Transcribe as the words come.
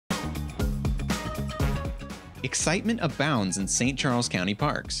Excitement abounds in St. Charles County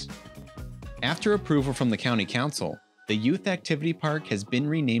parks. After approval from the County Council, the Youth Activity Park has been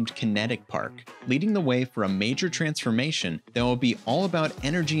renamed Kinetic Park, leading the way for a major transformation that will be all about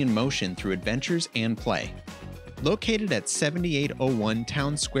energy and motion through adventures and play. Located at 7801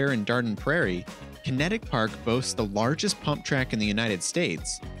 Town Square in Dardenne Prairie, Kinetic Park boasts the largest pump track in the United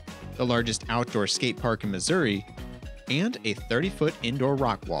States, the largest outdoor skate park in Missouri, and a 30-foot indoor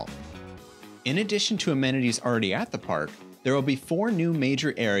rock wall. In addition to amenities already at the park, there will be 4 new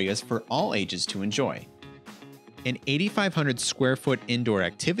major areas for all ages to enjoy. An 8,500 square foot indoor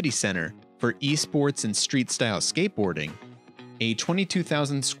activity center for esports and street-style skateboarding, a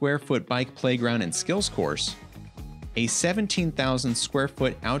 22,000 square foot bike playground and skills course, a 17,000 square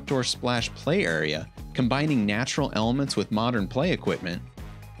foot outdoor splash play area combining natural elements with modern play equipment,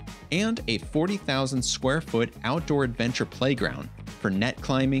 and a 40,000 square foot outdoor adventure playground for net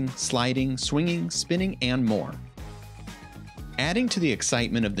climbing, sliding, swinging, spinning, and more. Adding to the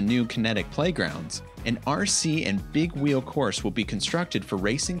excitement of the new Kinetic playgrounds, an RC and big wheel course will be constructed for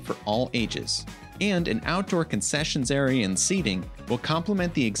racing for all ages, and an outdoor concessions area and seating will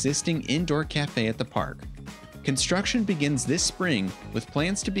complement the existing indoor cafe at the park. Construction begins this spring with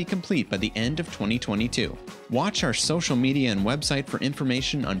plans to be complete by the end of 2022. Watch our social media and website for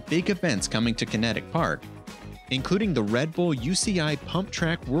information on big events coming to Kinetic Park, including the Red Bull UCI Pump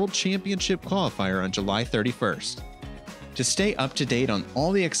Track World Championship qualifier on July 31st. To stay up to date on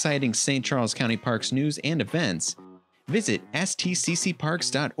all the exciting St. Charles County Parks news and events, visit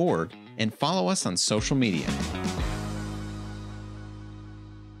stccparks.org and follow us on social media.